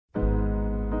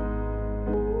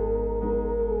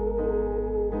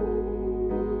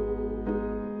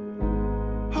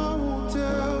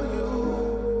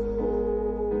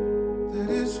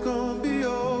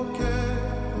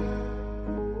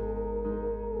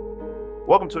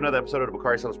Welcome to another episode of the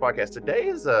Bakari Sellers Podcast. Today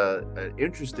is an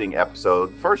interesting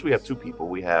episode. First, we have two people.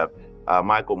 We have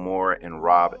Michael Moore and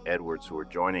Rob Edwards who are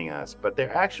joining us, but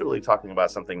they're actually talking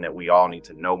about something that we all need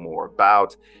to know more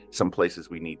about, some places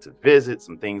we need to visit,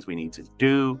 some things we need to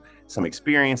do, some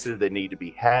experiences that need to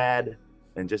be had,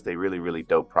 and just a really, really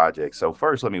dope project. So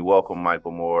first, let me welcome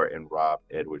Michael Moore and Rob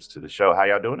Edwards to the show. How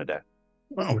y'all doing today?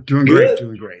 Oh, doing great.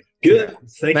 Doing great. Good.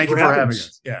 Yeah. Thank you for having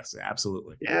us. Yes,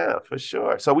 absolutely. Yeah, for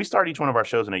sure. So we start each one of our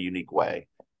shows in a unique way.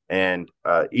 And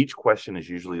each question is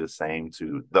usually the same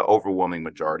to the overwhelming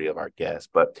majority of our guests.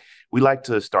 But we like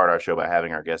to start our show by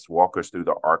having our guests walk us through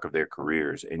the arc of their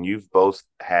careers. And you've both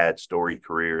had storied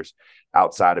careers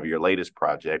outside of your latest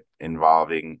project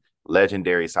involving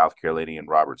legendary South Carolinian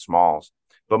Robert Smalls.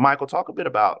 But Michael, talk a bit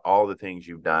about all the things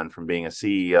you've done, from being a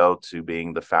CEO to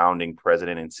being the founding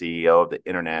president and CEO of the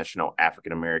International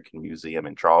African American Museum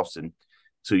in Charleston,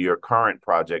 to your current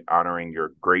project honoring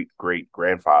your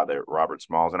great-great-grandfather, Robert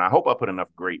Smalls. And I hope I put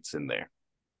enough greats in there.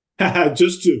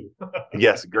 Just two.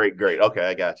 Yes, great. Okay,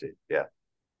 I got you. Yeah.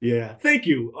 Yeah, thank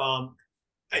you.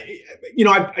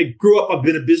 I grew up, I've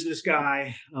been a business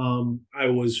guy. I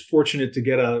was fortunate to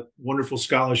get a wonderful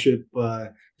scholarship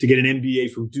to get an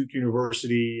MBA from Duke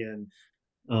University.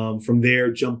 And from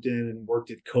there, jumped in and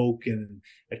worked at Coke and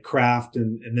at Kraft,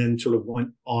 and then sort of went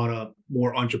on a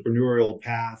more entrepreneurial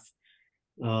path.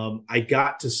 I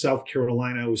got to South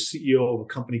Carolina. I was CEO of a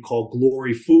company called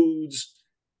Glory Foods.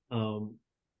 And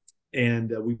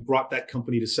we brought that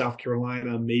company to South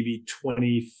Carolina maybe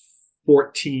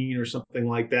 2014 or something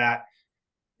like that,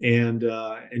 and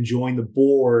joined the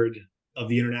board of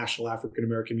the International African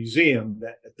American Museum,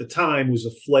 that at the time was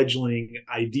a fledgling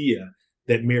idea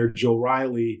that Mayor Joe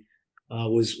Riley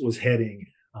was heading.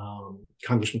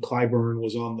 Congressman Clyburn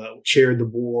was chaired the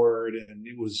board, and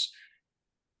it was,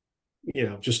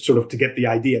 just sort of to get the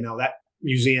idea. Now that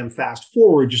museum, fast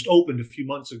forward, just opened a few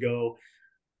months ago.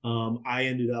 I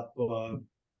ended up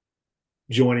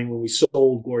joining, when we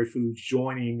sold Glory Foods,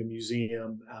 joining the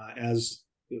museum as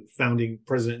the founding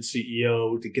president and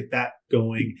CEO to get that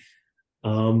going.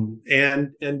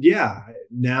 And yeah,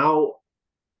 now,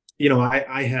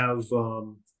 I have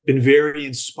been very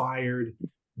inspired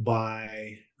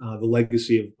by the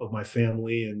legacy of my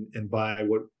family and by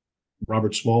what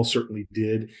Robert Small certainly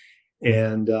did.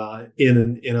 And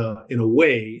in a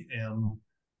way,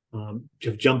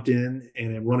 have jumped in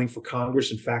and am running for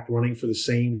Congress. In fact, running for the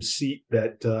same seat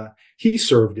that he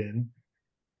served in,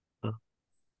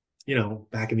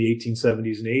 back in the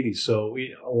 1870s and 80s. So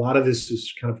a lot of this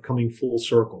is kind of coming full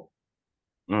circle.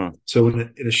 So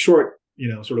in a short,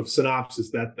 sort of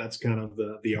synopsis, that's kind of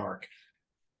the arc.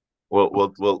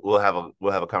 We'll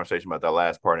have a conversation about that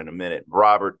last part in a minute.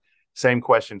 Robert, same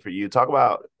question for you. Talk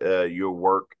about your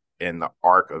work and the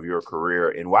arc of your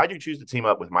career, and why did you choose to team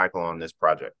up with Michael on this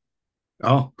project?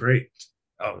 Oh, great.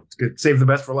 Oh, it's good. Save the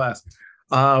best for last.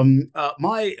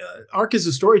 My arc as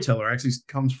a storyteller actually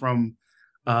comes from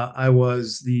I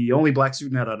was the only Black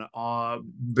student at an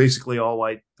basically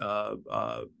all-white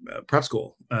prep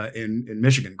school in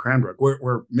Michigan, Cranbrook,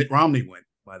 where Mitt Romney went,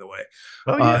 by the way.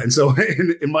 Oh, yeah. And so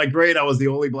in my grade, I was the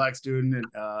only Black student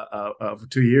for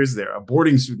 2 years there, a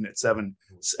boarding student at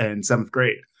seventh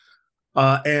grade.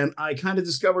 And I kind of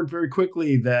discovered very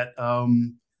quickly that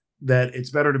it's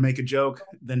better to make a joke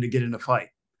than to get in a fight.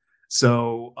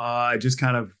 So I just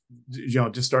kind of,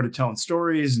 just started telling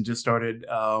stories and just started,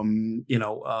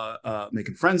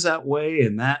 making friends that way.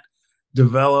 And that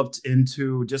developed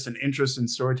into just an interest in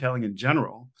storytelling in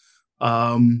general.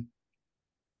 When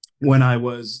I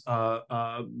was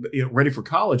ready for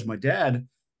college, my dad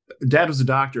was a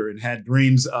doctor and had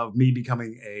dreams of me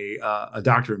becoming a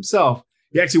doctor himself.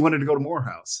 He actually wanted to go to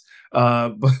Morehouse,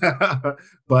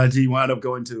 but he wound up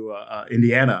going to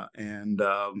Indiana, and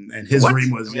his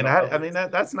dream was.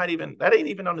 that ain't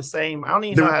even on the same. I don't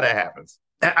even know how that happens.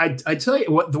 I tell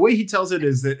you what, the way he tells it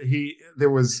is that there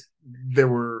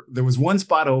was one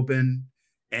spot open,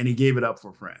 and he gave it up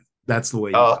for a friend. That's the way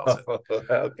he tells it.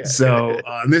 Okay. So,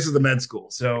 and this is the med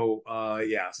school. So,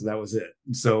 so that was it.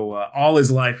 So, all his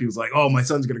life, he was like, oh, my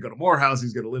son's going to go to Morehouse.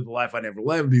 He's going to live the life I never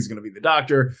lived. He's going to be the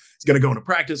doctor. He's going to go into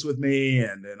practice with me.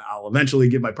 And then I'll eventually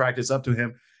give my practice up to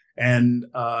him. And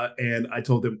I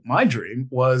told him my dream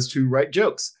was to write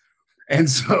jokes. And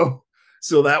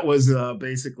so that was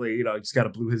basically, just kind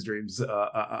of blew his dreams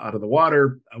out of the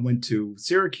water. I went to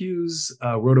Syracuse,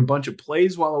 wrote a bunch of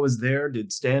plays while I was there,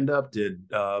 did stand-up, did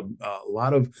a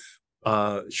lot of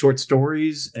short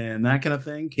stories and that kind of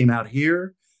thing. Came out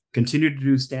here, continued to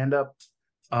do stand-up.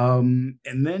 And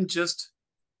then just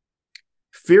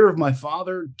fear of my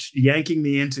father yanking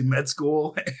me into med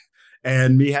school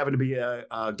And me having to be a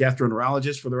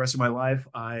gastroenterologist for the rest of my life,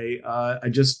 I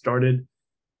just started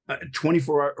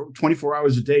 24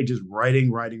 hours a day, just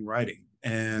writing.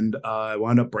 And I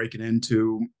wound up breaking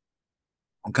into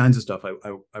all kinds of stuff.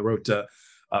 I wrote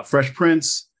Fresh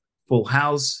Prince, Full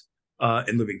House,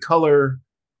 In Living Color,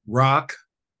 Rock.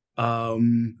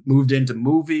 Moved into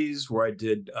movies where I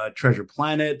did Treasure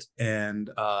Planet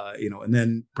and and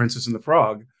then Princess and the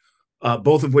Frog,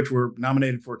 both of which were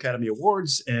nominated for Academy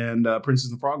Awards, and Princess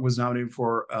and the Frog was nominated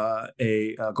for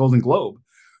a Golden Globe.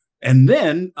 And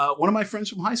then one of my friends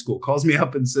from high school calls me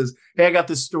up and says, "Hey, I got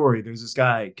this story. There's this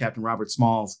guy, Captain Robert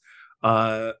Smalls. We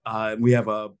have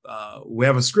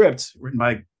a script written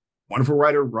by wonderful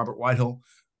writer Robert Whitehill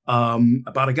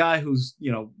about a guy who's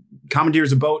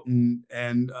commandeers a boat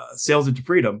and sails into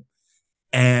freedom,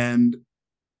 and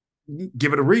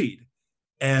give it a read."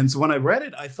 And so when I read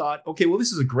it, I thought, okay, well,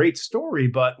 this is a great story.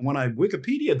 But when I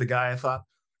Wikipedia'd the guy, I thought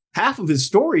half of his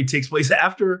story takes place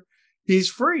after he's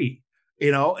free.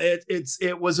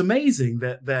 It was amazing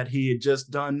that he had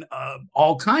just done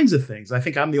all kinds of things. I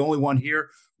think I'm the only one here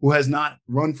who has not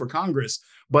run for Congress,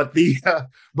 but he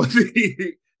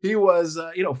was,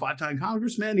 5-time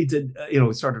congressman. He did,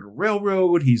 he started a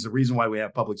railroad. He's the reason why we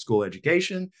have public school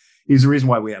education. He's the reason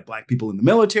why we have Black people in the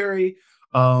military.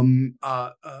 A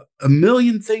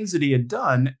million things that he had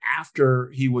done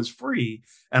after he was free.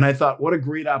 And I thought, what a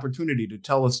great opportunity to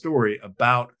tell a story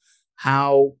about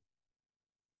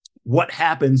what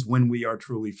happens when we are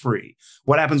truly free.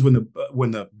 What happens when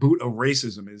the boot of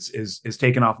racism is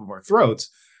taken off of our throats,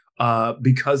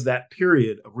 because that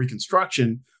period of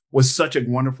Reconstruction was such a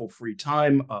wonderful free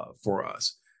time for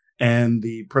us. And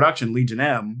the production, Legion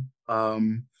M,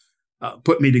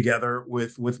 put me together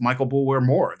with Michael Bulwer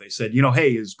Moore. They said,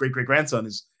 hey, his great-great-grandson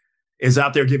is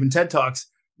out there giving TED Talks.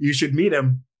 You should meet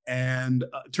him. And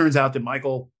it turns out that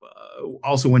Michael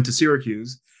also went to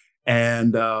Syracuse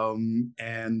and go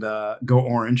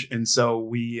Orange. And so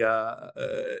we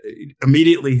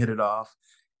immediately hit it off.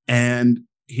 And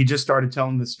he just started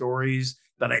telling the stories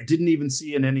that I didn't even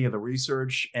see in any of the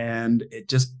research. And it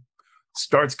just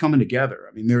starts coming together.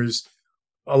 I mean, there's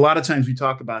a lot of times we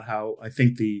talk about how I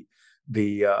think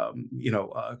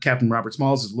Captain Robert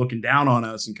Smalls is looking down on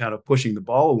us and kind of pushing the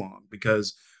ball along,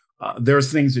 because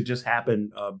there's things that just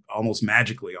happen almost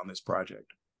magically on this project.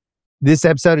 This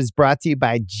episode is brought to you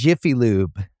by Jiffy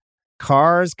Lube.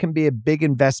 Cars can be a big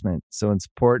investment, so it's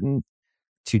important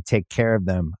to take care of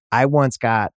them. I once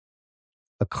got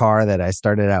a car that I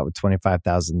started out with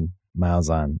 25,000 miles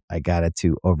on. I got it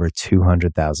to over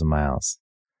 200,000 miles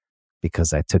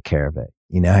because I took care of it.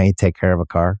 You know how you take care of a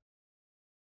car?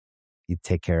 You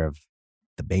take care of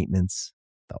the maintenance,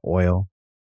 the oil,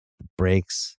 the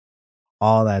brakes,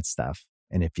 all that stuff.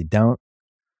 And if you don't,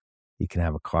 you can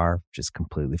have a car just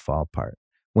completely fall apart.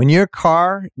 When your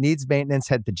car needs maintenance,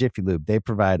 head to Jiffy Lube. They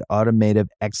provide automotive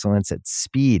excellence at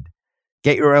speed.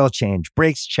 Get your oil change,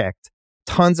 brakes checked,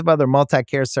 tons of other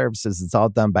multi-care services. It's all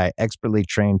done by expertly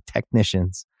trained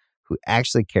technicians who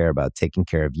actually care about taking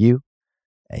care of you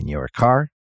and your car.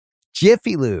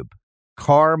 Jiffy Lube,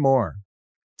 car more.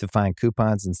 To find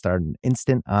coupons and start an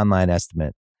instant online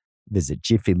estimate, visit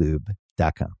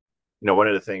jiffylube.com. One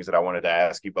of the things that I wanted to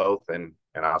ask you both, and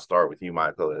I'll start with you,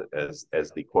 Michael, as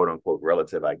the quote unquote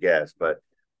relative, I guess. But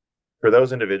for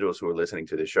those individuals who are listening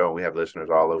to the show, and we have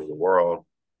listeners all over the world,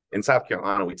 in South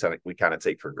Carolina, we kind of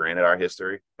take for granted our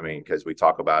history. I mean, because we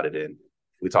talk about it in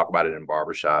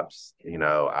barbershops.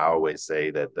 I always say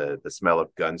that the smell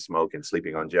of gun smoke and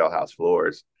sleeping on jailhouse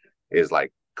floors is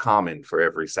like common for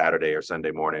every Saturday or Sunday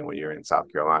morning when you're in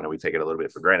South Carolina. We take it a little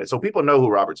bit for granted. So people know who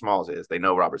Robert Smalls is. They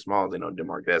know Robert Smalls. They know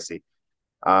DeMarc Vesey.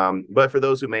 But for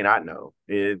those who may not know,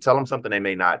 tell them something they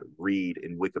may not read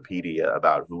in Wikipedia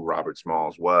about who Robert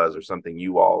Smalls was, or something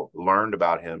you all learned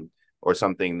about him, or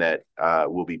something that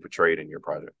will be portrayed in your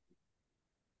project.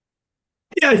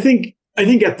 Yeah, I think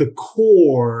at the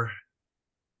core,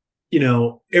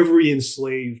 every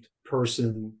enslaved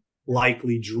person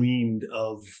likely dreamed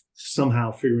of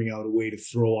somehow figuring out a way to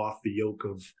throw off the yoke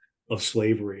of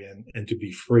slavery and to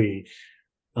be free.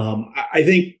 I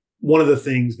think one of the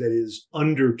things that is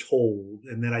undertold,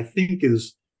 and that I think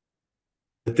is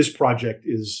that this project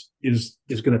is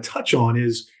going to touch on,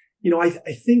 is, I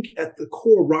think at the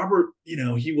core, Robert,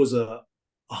 he was a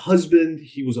husband,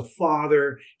 he was a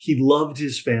father, he loved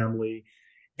his family.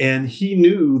 And he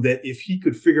knew that if he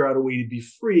could figure out a way to be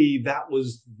free, that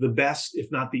was the best,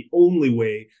 if not the only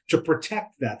way to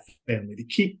protect that family, to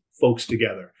keep folks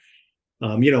together.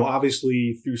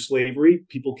 Obviously through slavery,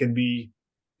 people can be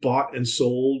bought and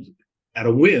sold at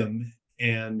a whim.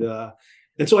 And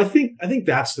so I think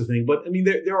that's the thing. But I mean,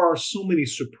 there are so many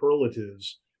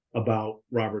superlatives about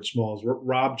Robert Smalls.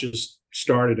 Rob just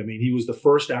started. I mean, he was the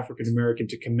first African American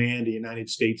to command a United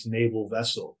States naval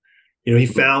vessel. You know, he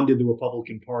founded the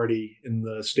Republican Party in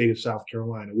the state of South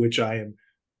Carolina, which I am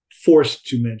forced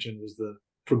to mention was the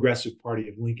Progressive Party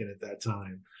of Lincoln at that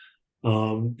time.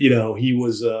 You know, he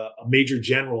was a major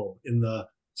general in the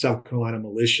South Carolina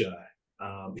militia.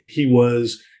 He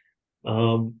was,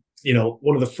 you know,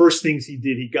 one of the first things he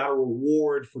did, he got a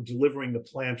reward for delivering the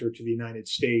planter to the United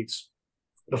States.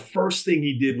 The first thing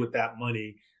he did with that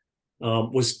money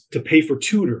was to pay for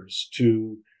tutors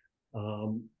to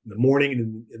the morning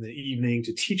and in the evening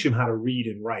to teach him how to read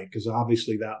and write, because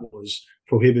obviously that was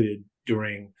prohibited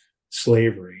during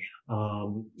slavery.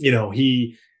 You know,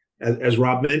 he, as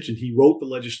Rob mentioned, he wrote the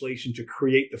legislation to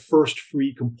create the first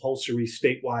free compulsory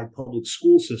statewide public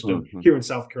school system here in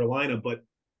South Carolina, but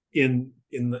in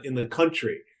the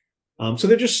country. So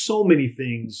there are just so many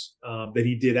things that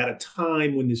he did at a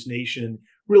time when this nation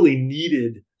really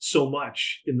needed so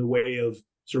much in the way of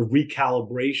sort of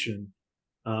recalibration.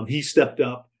 He stepped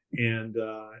up and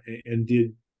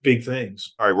did big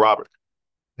things. All right, Robert,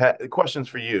 questions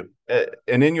for you.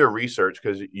 And in your research,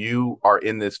 because you are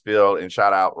in this field, and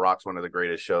shout out, Rock's one of the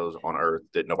greatest shows on earth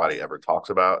that nobody ever talks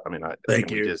about. I mean,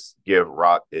 Thank you. We just give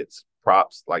Rock its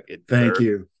props like it deserves. Thank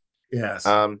you. Yes.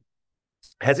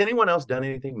 Has anyone else done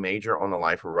anything major on the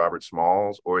life of Robert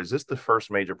Smalls, or is this the first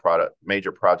major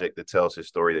project that tells his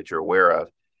story that you're aware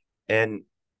of? And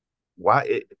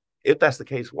why, if that's the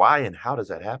case, why and how does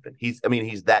that happen? He's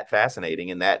that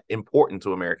fascinating and that important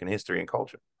to American history and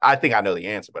culture. I think I know the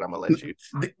answer, but I'm gonna let you.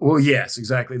 Well, yes,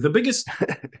 exactly. The biggest,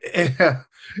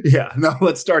 no,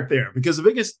 let's start there, because the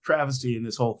biggest travesty in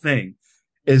this whole thing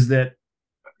is that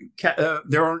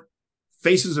there are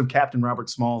faces of Captain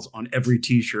Robert Smalls on every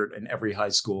T-shirt in every high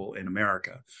school in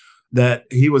America. That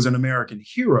he was an American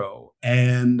hero,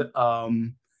 and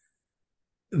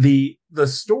the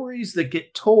stories that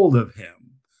get told of him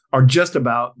are just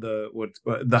about the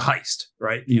heist,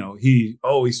 right? You know, he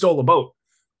stole a boat.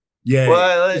 Yeah,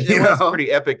 well, it was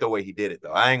pretty epic the way he did it,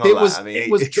 though. I ain't gonna lie. I mean,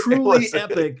 it was truly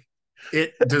epic.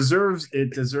 It deserves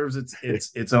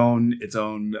its own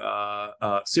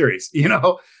series. You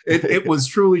know, it was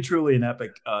truly an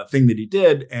epic thing that he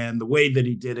did, and the way that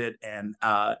he did it, and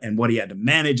what he had to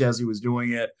manage as he was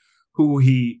doing it. Who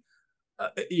he,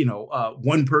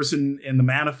 one person in the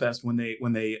manifest when they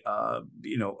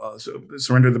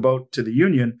surrendered the boat to the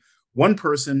Union, one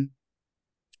person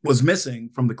was missing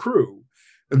from the crew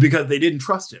because they didn't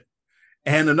trust him,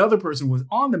 and another person was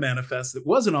on the manifest that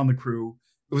wasn't on the crew.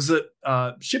 It was the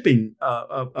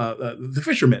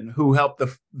fishermen who helped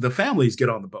the families get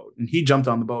on the boat, and he jumped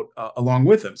on the boat along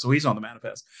with them. So he's on the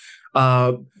manifest.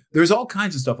 There's all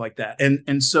kinds of stuff like that,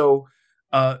 and so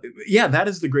that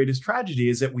is the greatest tragedy,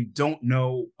 is that we don't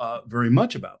know very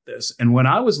much about this. And when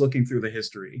I was looking through the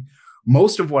history,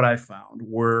 most of what I found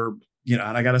were, and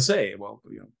I got to say,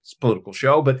 it's a political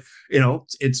show, but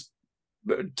it's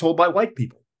told by white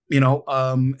people.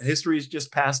 History is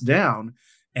just passed down.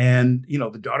 And,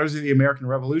 the Daughters of the American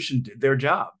Revolution did their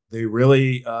job. They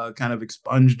really kind of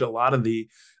expunged a lot of the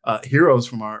heroes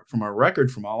from our record,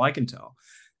 from all I can tell.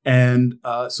 And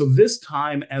so this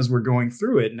time, as we're going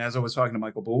through it, and as I was talking to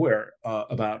Michael Boulware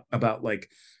about like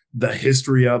the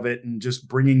history of it and just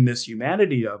bringing this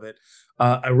humanity of it,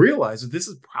 I realized that this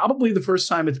is probably the first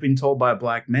time it's been told by a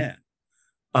Black man,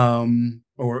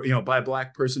 or by a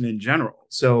Black person in general.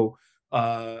 So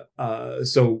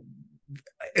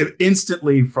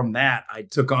instantly from that,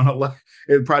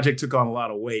 the project took on a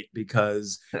lot of weight,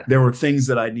 because there were things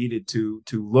that I needed to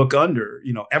look under,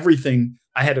 everything.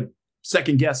 I had to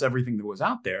second guess everything that was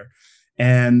out there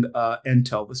and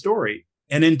tell the story.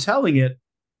 And in telling it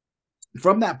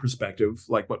from that perspective,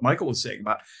 like what Michael was saying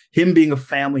about him being a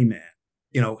family man,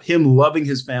 him loving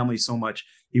his family so much,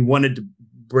 he wanted to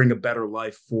bring a better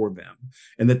life for them,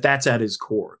 and that's at his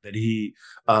core. That he,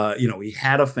 he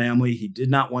had a family. He did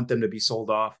not want them to be sold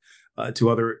off to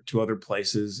other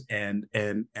places, and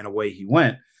away he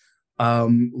went.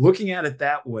 Looking at it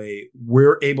that way,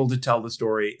 we're able to tell the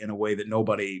story in a way that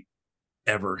nobody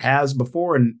ever has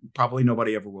before, and probably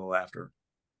nobody ever will after.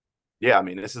 Yeah, I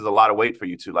mean, this is a lot of weight for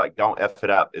you to don't F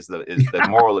it up is the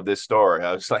moral of this story.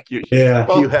 I was like, you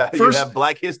have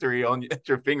Black history at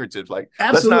your fingertips. Like,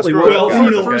 absolutely.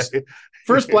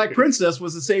 First Black Princess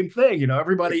was the same thing.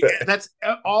 Everybody, that's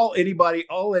all any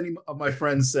of my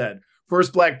friends said.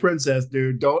 First Black Princess,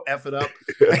 dude, don't F it up.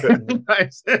 Go ahead,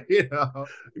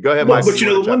 Mike. But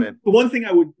the one thing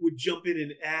I would jump in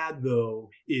and add, though,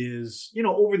 is,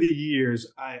 over the years,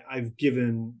 I've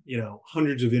given,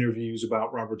 hundreds of interviews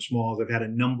about Robert Smalls. I've had a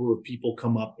number of people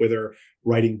come up, whether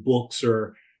writing books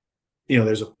or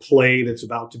there's a play that's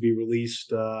about to be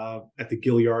released at the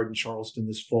Gilliard in Charleston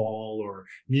this fall, or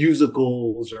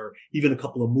musicals, or even a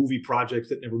couple of movie projects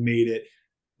that never made it.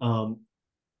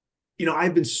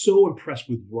 I've been so impressed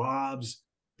with Rob's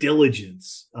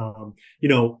diligence.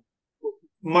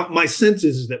 My sense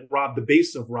is that the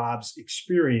base of Rob's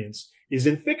experience is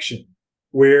in fiction,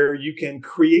 where you can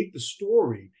create the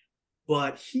story,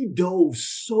 but he dove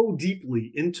so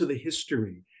deeply into the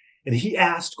history, and he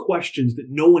asked questions that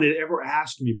no one had ever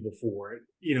asked me before.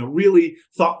 Really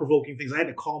thought-provoking things. I had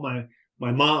to call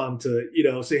my mom to,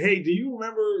 say, hey, do you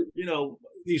remember,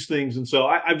 these things? And so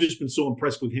I've just been so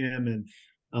impressed with him, and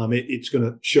it's going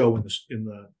to show in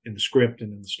the script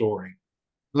and in the story.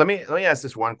 Let me ask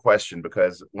this one question,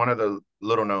 because one of the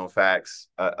little known facts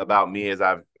about me is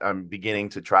I'm beginning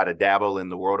to try to dabble in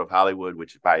the world of Hollywood,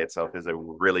 which by itself is a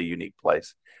really unique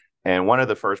place. And one of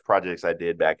the first projects I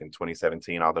did back in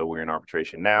 2017, although we're in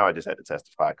arbitration now, I just had to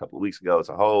testify a couple of weeks ago. It's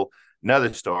a whole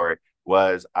another story.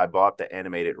 Was I bought the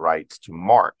animated rights to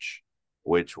March,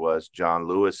 which was John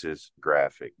Lewis's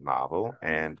graphic novel,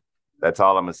 and that's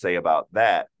all I'm going to say about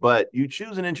that. But you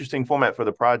choose an interesting format for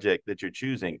the project that you're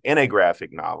choosing in a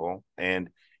graphic novel. And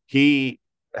he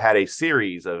had a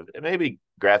series of maybe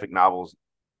graphic novels.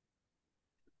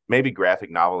 Maybe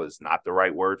graphic novel is not the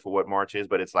right word for what March is,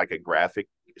 but it's like a graphic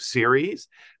series.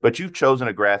 But you've chosen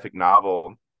a graphic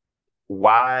novel.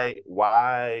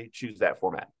 Why choose that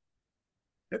format?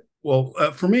 Well,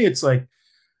 for me, it's like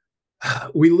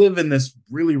we live in this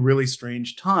really, really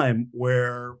strange time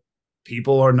where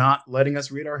people are not letting us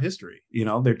read our history.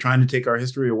 They're trying to take our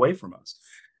history away from us.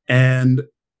 And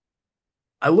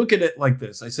I look at it like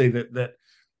this. I say that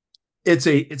it's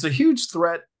a huge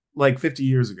threat like 50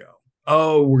 years ago.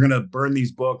 Oh, we're going to burn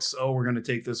these books. Oh, we're going to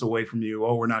take this away from you.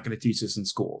 Oh, we're not going to teach this in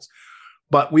schools.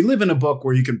 But we live in a book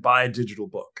where you can buy a digital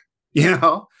book,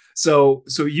 so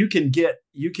you can get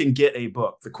a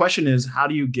book. The question is, how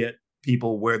do you get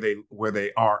people where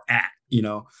they are at,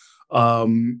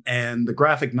 and the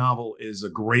graphic novel is a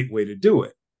great way to do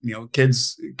it.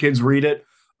 Kids read it.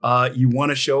 You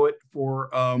want to show it for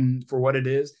what it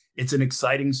is. It's an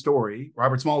exciting story.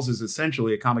 Robert Smalls is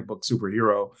essentially a comic book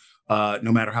superhero,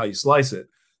 no matter how you slice it.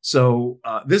 So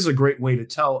this is a great way to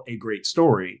tell a great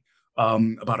story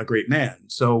about a great man.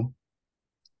 So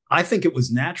I think it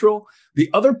was natural. The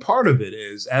other part of it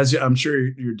is, as I'm sure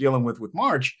you're dealing with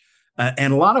March,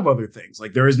 and a lot of other things,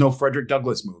 like there is no Frederick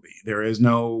Douglass movie. There is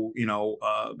no,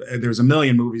 there's a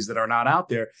million movies that are not out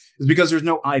there, is because there's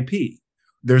no IP.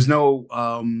 There's no,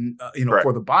 Right.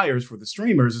 For the buyers, for the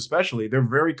streamers, especially, they're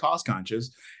very cost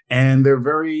conscious, and they're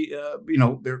very,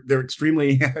 they're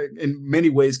extremely, in many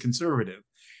ways, conservative.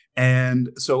 And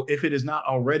so if it is not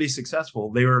already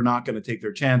successful, they are not going to take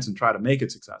their chance and try to make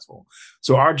it successful.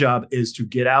 So our job is to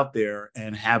get out there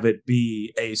and have it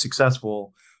be a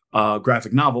successful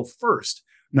graphic novel first.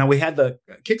 Now, we had the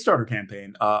Kickstarter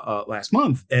campaign last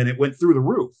month, and it went through the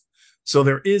roof. So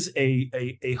there is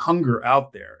a hunger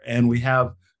out there, and we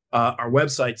have our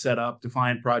website set up,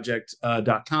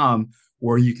 defiantproject.com,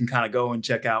 where you can kind of go and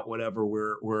check out whatever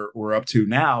we're up to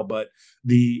now. But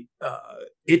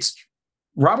it's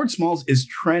Robert Smalls is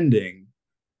trending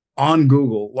on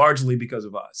Google largely because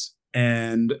of us.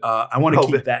 And I want to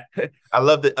keep that. I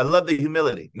love the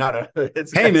humility.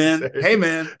 Hey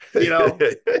man,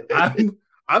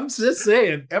 I'm just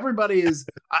saying, everybody is.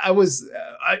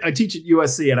 I teach at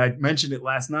USC, and I mentioned it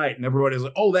last night, and everybody was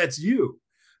like, "Oh, that's you."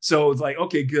 So it's like,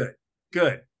 okay, good.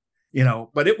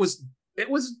 But it was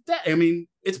that. I mean,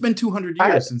 it's been 200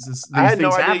 years since these things happened.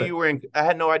 I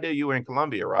had no idea you were in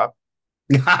Columbia, Rob.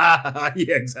 Yeah,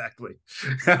 exactly.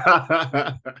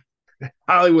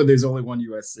 Hollywood, there's only one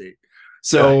USC.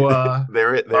 So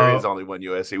there is only one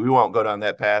USC. We won't go down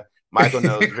that path. Michael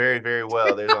knows very, very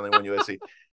well there's only one USC.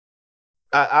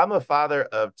 I'm a father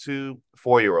of 2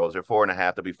 4-year-olds. They're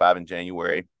 4.5. They'll be 5 in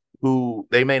January. Who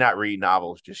they may not read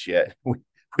novels just yet.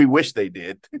 We wish they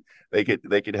did. They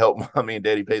could help mommy and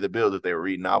daddy pay the bills if they were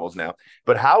reading novels now.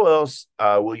 But how else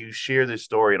will you share this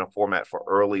story in a format for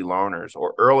early learners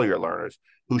or earlier learners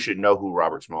who should know who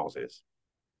Robert Smalls is?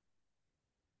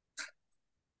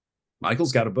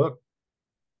 Michael's got a book.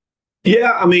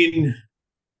 Yeah, I mean,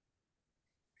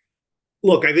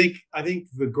 look, I think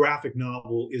the graphic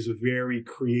novel is a very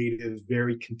creative,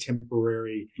 very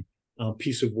contemporary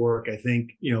piece of work. I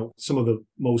think, some of the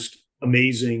most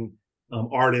amazing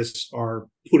artists are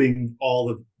putting all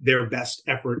of their best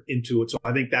effort into it. So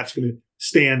I think that's going to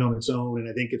stand on its own, and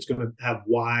I think it's going to have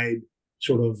wide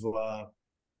sort of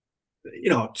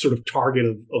target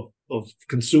of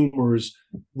consumers,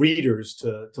 readers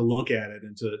to look at it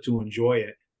and to enjoy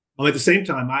it. At the same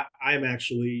time, I'm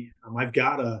actually I've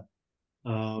got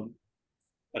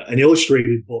an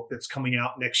illustrated book that's coming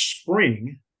out next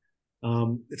spring.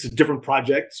 It's a different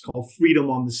project. It's called Freedom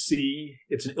on the Sea.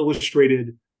 It's an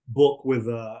illustrated book with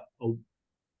a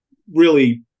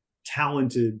really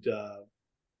talented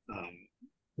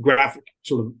graphic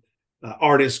sort of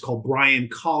artist called Brian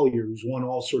Collier, who's won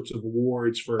all sorts of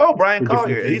awards for. Oh, Brian for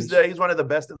Collier. He's one of the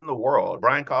best in the world.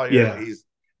 Brian Collier. Yeah.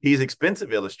 He's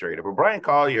expensive illustrator, but Brian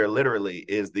Collier literally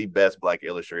is the best Black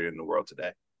illustrator in the world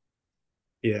today.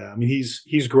 Yeah, I mean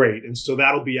he's great, and so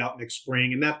that'll be out next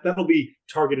spring, and that'll be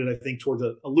targeted, I think, towards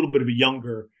a little bit of a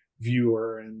younger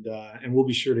viewer, and we'll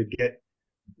be sure to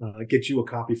get you a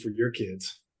copy for your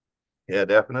kids. Yeah,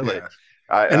 definitely.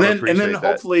 Yeah. And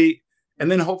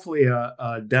then hopefully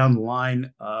down the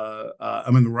line,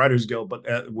 I'm in the Writers Guild,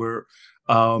 but we're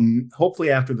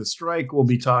hopefully after the strike, we'll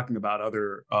be talking about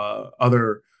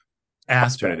other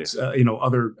aspects,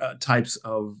 other types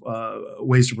of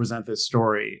ways to present this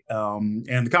story.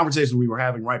 And the conversations we were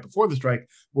having right before the strike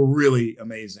were really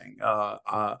amazing.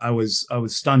 I was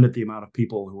stunned at the amount of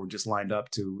people who were just lined up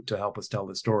to help us tell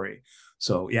the story.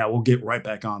 So yeah, we'll get right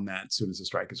back on that as soon as the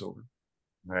strike is over.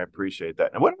 I appreciate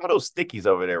that. And what about those stickies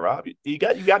over there, Rob? You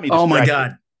got me distracted. Oh my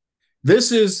God.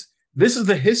 This is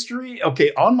the history.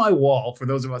 Okay, on my wall, for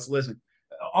those of us listening,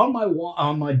 on my wall,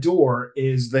 on my door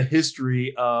is the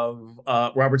history of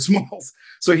Robert Smalls.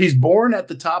 So he's born at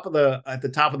the top of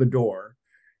the door,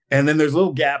 and then there's a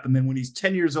little gap, and then when he's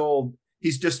 10 years old,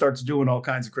 he just starts doing all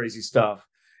kinds of crazy stuff.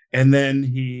 And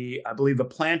then I believe the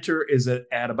planter is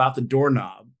at about the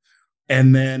doorknob,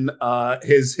 and then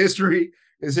his history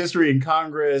in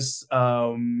Congress,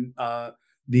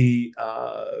 the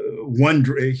one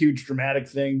huge dramatic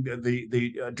thing,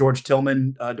 the George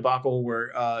Tillman debacle,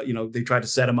 where they tried to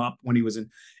set him up when he was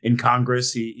in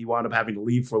Congress. He wound up having to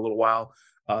leave for a little while,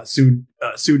 sued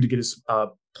to get his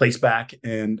place back,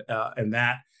 and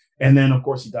that, and then of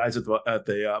course he dies at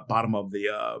the bottom of the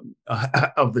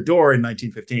door in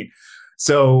 1915.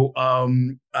 So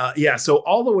so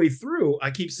all the way through,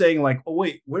 I keep saying like, oh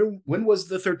wait, when was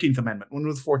the 13th Amendment? When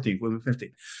was the 14th? When was the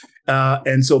 15th?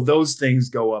 And so those things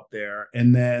go up there,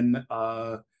 and then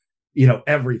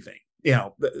everything,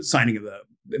 the signing of the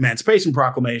Emancipation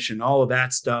Proclamation, all of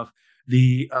that stuff.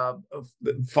 The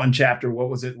fun chapter. What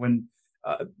was it when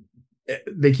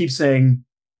they keep saying,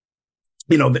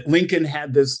 that Lincoln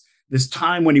had this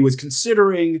time when he was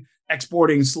considering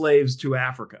exporting slaves to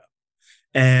Africa.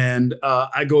 And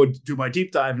I go do my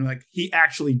deep dive, and like, he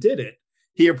actually did it.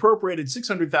 He appropriated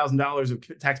 $600,000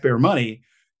 of taxpayer money,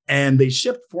 and they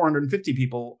shipped 450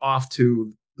 people off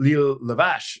to l'Île La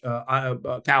Vache,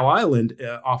 Cow Island,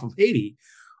 off of Haiti,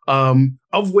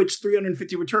 of which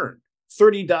 350 returned.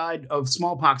 30 died of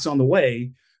smallpox on the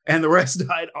way, and the rest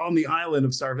died on the island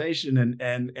of starvation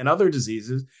and other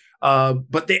diseases.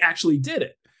 But they actually did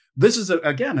it. This is,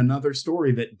 again, another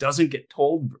story that doesn't get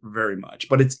told very much,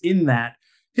 but it's in that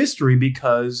history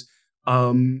because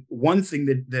one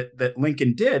thing that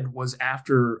Lincoln did was,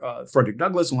 after Frederick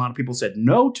Douglass, a lot of people said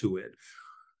no to it,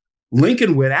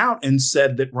 Lincoln went out and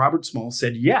said that Robert Smalls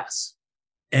said yes,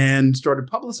 and started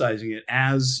publicizing it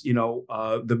as,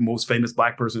 the most famous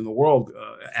Black person in the world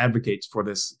advocates for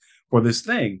this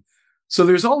thing. So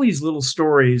there's all these little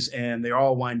stories, and they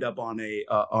all wind up on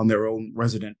their own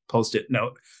resident Post-it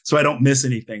note, so I don't miss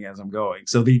anything as I'm going.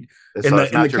 So in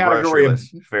the category of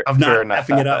not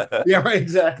effing it up, yeah, right,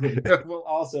 exactly. Well,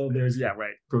 also there's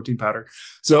protein powder.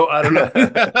 So I don't know.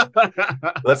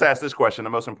 Let's ask this question, the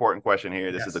most important question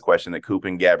here. This is the question that Coop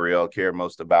and Gabrielle care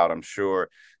most about, I'm sure.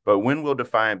 But when will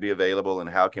Defiant be available, and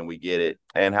how can we get it,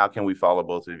 and how can we follow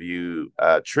both of you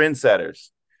trendsetters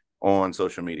on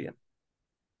social media?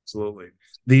 Absolutely.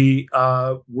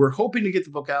 We're hoping to get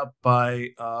the book out by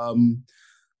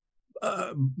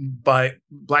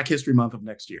Black History Month of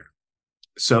next year.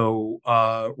 So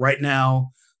right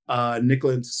now,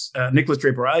 Nicholas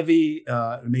Draper Ivey,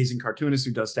 an amazing cartoonist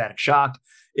who does Static Shock,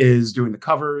 is doing the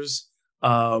covers.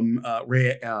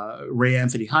 Ray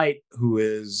Anthony Height, who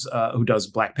does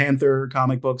Black Panther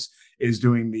comic books, is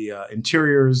doing the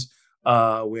interiors.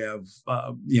 We have,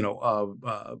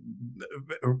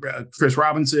 Chris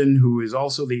Robinson, who is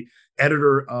also the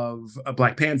editor of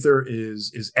Black Panther,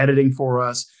 is editing for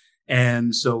us.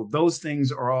 And so those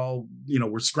things are all,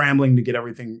 we're scrambling to get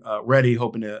everything ready,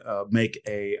 hoping to make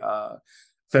a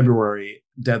February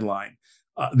deadline.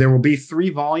 There will be 3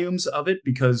 volumes of it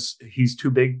because he's too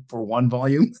big for 1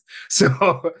 volume.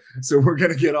 So we're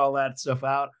going to get all that stuff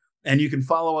out. And you can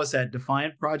follow us at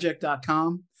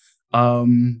defiantproject.com.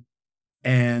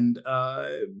 And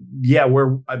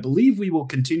where I believe we will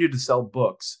continue to sell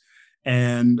books,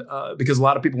 and because a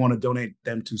lot of people want to donate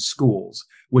them to schools,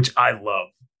 which I love.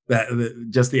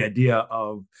 Just the idea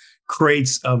of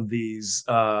crates of these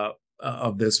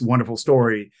of this wonderful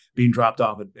story being dropped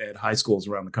off at high schools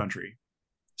around the country,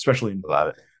 especially in Love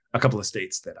it. a couple of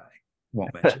states that I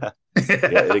won't mention.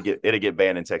 Yeah, it'll get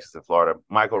banned in Texas and Florida.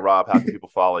 Michael, Rob, how can people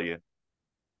follow you?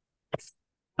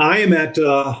 I am at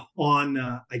on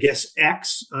I guess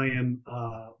X. I am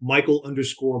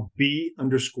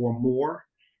Michael_B_Moore,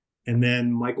 and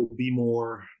then Michael B.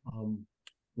 Moore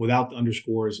without the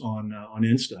underscores on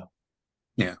Insta.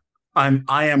 Yeah,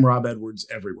 I am Rob Edwards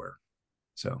everywhere.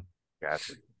 So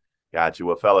Gotcha.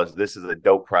 Well, fellas, this is a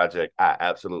dope project. I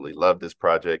absolutely love this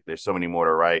project. There's so many more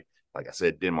to write. Like I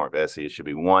said, Denmark Vesey, it should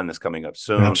be one that's coming up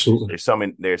soon. Absolutely.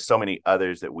 There's so many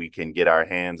others that we can get our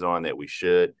hands on that we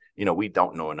should. We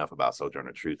don't know enough about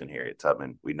Sojourner Truth and Harriet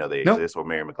Tubman. We know they exist, or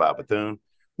Mary McLeod Bethune.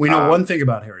 We know one thing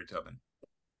about Harriet Tubman,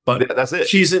 but that's it.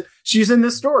 She's in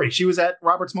this story. She was at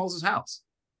Robert Smalls' house.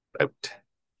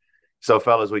 So,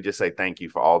 fellas, we just say thank you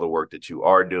for all the work that you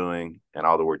are doing and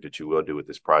all the work that you will do with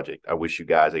this project. I wish you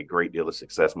guys a great deal of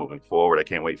success moving forward. I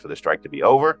can't wait for the strike to be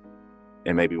over.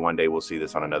 And maybe one day we'll see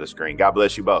this on another screen. God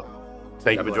bless you both.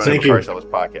 Thank you for joining the First Ellis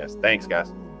podcast. Thanks,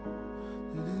 guys.